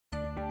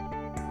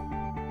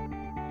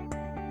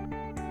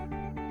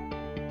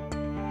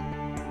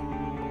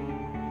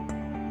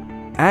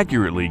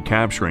Accurately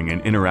capturing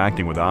and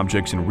interacting with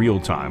objects in real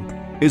time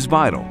is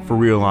vital for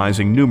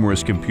realizing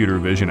numerous computer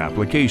vision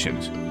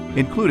applications,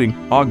 including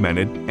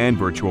augmented and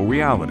virtual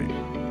reality.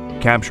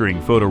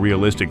 Capturing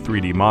photorealistic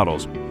 3D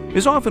models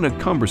is often a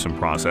cumbersome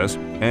process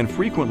and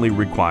frequently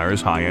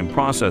requires high-end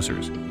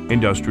processors,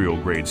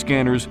 industrial-grade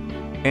scanners,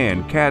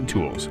 and CAD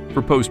tools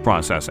for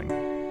post-processing.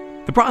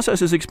 The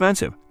process is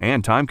expensive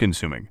and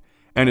time-consuming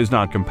and is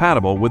not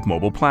compatible with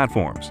mobile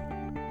platforms.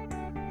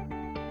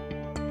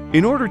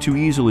 In order to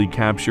easily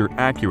capture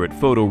accurate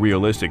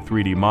photorealistic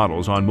 3D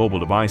models on mobile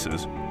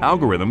devices,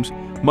 algorithms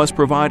must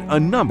provide a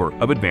number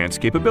of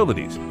advanced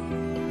capabilities.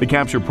 The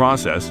capture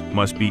process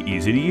must be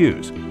easy to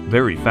use,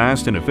 very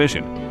fast and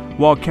efficient,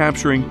 while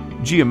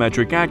capturing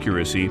geometric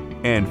accuracy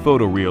and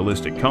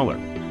photorealistic color.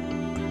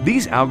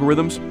 These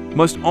algorithms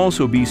must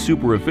also be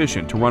super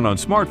efficient to run on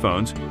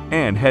smartphones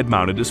and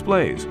head-mounted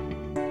displays.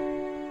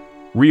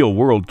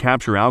 Real-world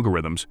capture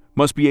algorithms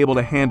must be able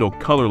to handle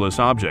colorless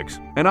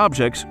objects and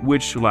objects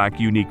which lack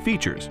unique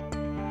features.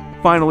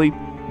 Finally,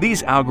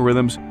 these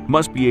algorithms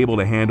must be able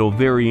to handle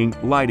varying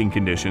lighting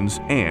conditions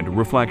and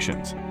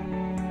reflections.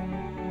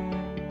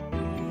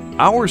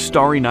 Our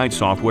Starry Night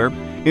software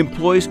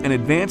employs an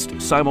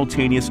advanced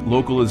simultaneous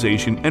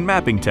localization and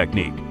mapping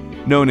technique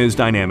known as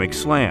Dynamic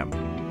SLAM,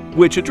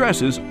 which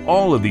addresses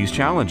all of these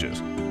challenges.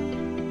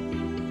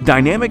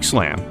 Dynamic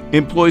SLAM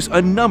employs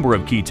a number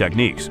of key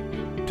techniques.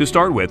 To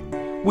start with,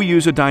 we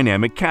use a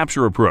dynamic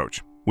capture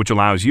approach, which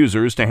allows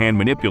users to hand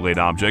manipulate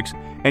objects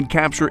and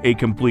capture a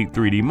complete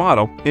 3D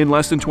model in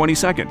less than 20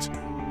 seconds.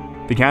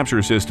 The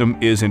capture system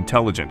is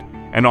intelligent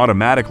and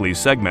automatically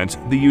segments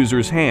the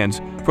user's hands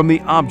from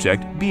the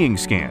object being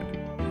scanned.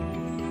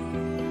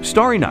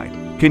 Starry Night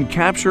can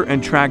capture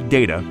and track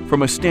data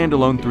from a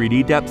standalone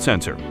 3D depth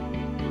sensor.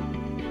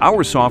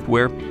 Our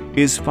software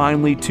is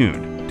finely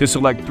tuned to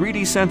select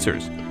 3D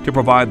sensors to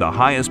provide the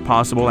highest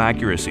possible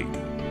accuracy.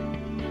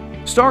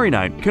 Starry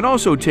Night can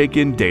also take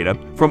in data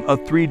from a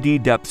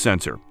 3D depth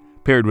sensor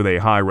paired with a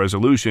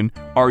high-resolution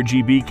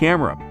RGB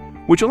camera,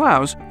 which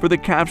allows for the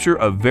capture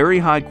of very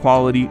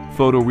high-quality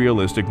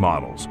photorealistic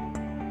models.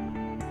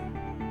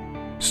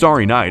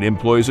 Starry Night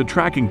employs a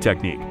tracking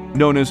technique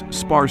known as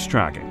sparse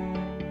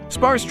tracking.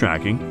 Sparse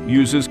tracking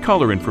uses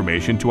color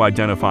information to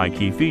identify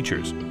key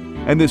features,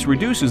 and this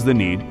reduces the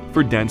need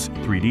for dense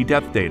 3D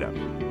depth data.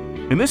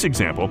 In this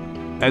example,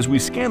 as we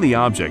scan the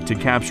object to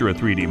capture a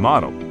 3D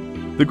model,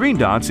 the green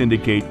dots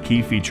indicate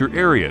key feature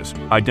areas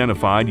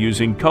identified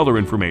using color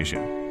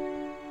information.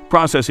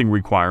 Processing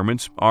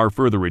requirements are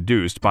further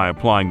reduced by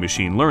applying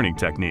machine learning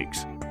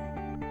techniques.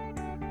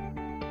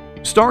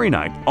 Starry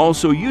Night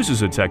also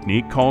uses a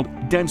technique called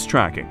dense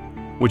tracking,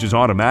 which is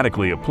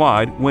automatically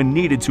applied when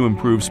needed to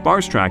improve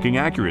sparse tracking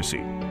accuracy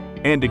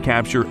and to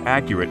capture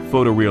accurate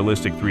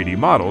photorealistic 3D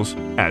models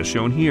as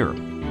shown here.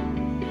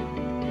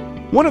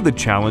 One of the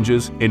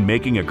challenges in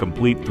making a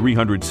complete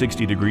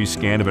 360-degree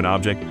scan of an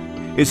object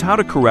is how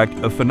to correct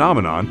a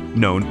phenomenon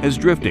known as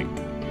drifting.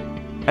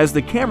 As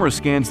the camera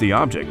scans the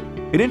object,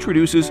 it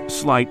introduces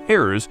slight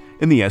errors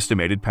in the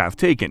estimated path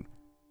taken.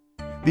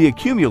 The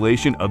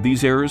accumulation of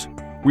these errors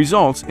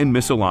results in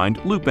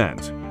misaligned loop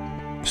ends.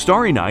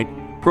 Starry Night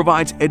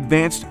provides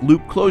advanced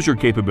loop closure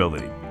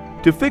capability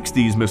to fix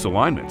these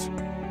misalignments.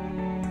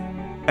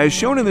 As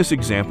shown in this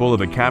example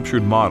of a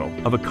captured model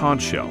of a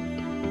conch shell,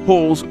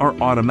 holes are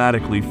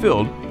automatically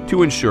filled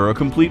to ensure a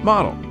complete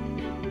model.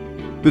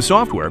 The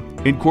software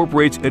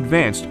incorporates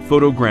advanced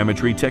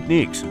photogrammetry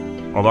techniques.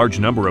 A large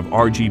number of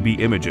RGB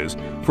images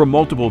from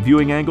multiple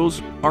viewing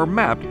angles are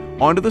mapped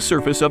onto the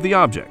surface of the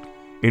object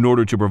in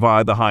order to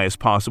provide the highest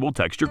possible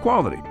texture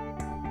quality.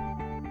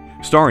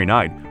 Starry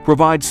Night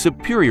provides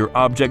superior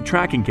object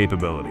tracking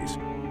capabilities,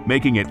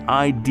 making it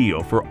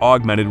ideal for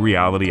augmented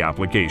reality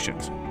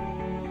applications.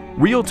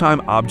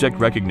 Real-time object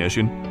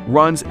recognition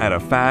runs at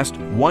a fast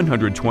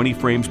 120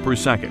 frames per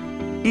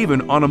second,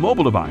 even on a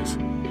mobile device,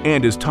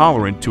 and is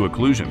tolerant to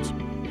occlusions.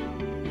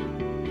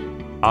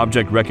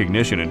 Object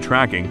recognition and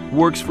tracking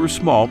works for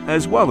small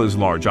as well as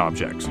large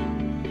objects.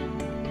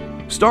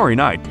 Starry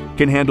Night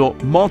can handle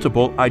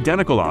multiple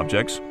identical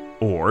objects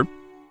or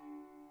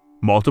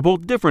multiple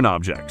different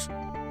objects.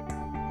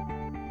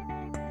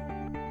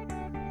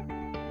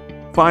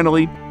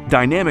 Finally,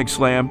 Dynamic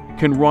SLAM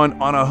can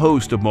run on a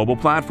host of mobile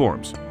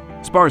platforms.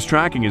 Sparse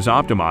tracking is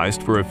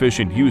optimized for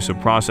efficient use of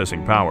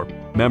processing power,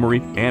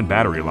 memory, and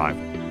battery life.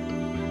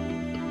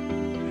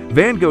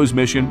 VanGogh's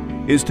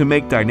mission is to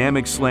make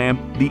Dynamic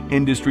SLAM the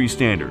industry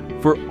standard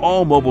for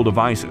all mobile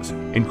devices,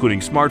 including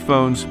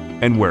smartphones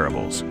and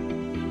wearables.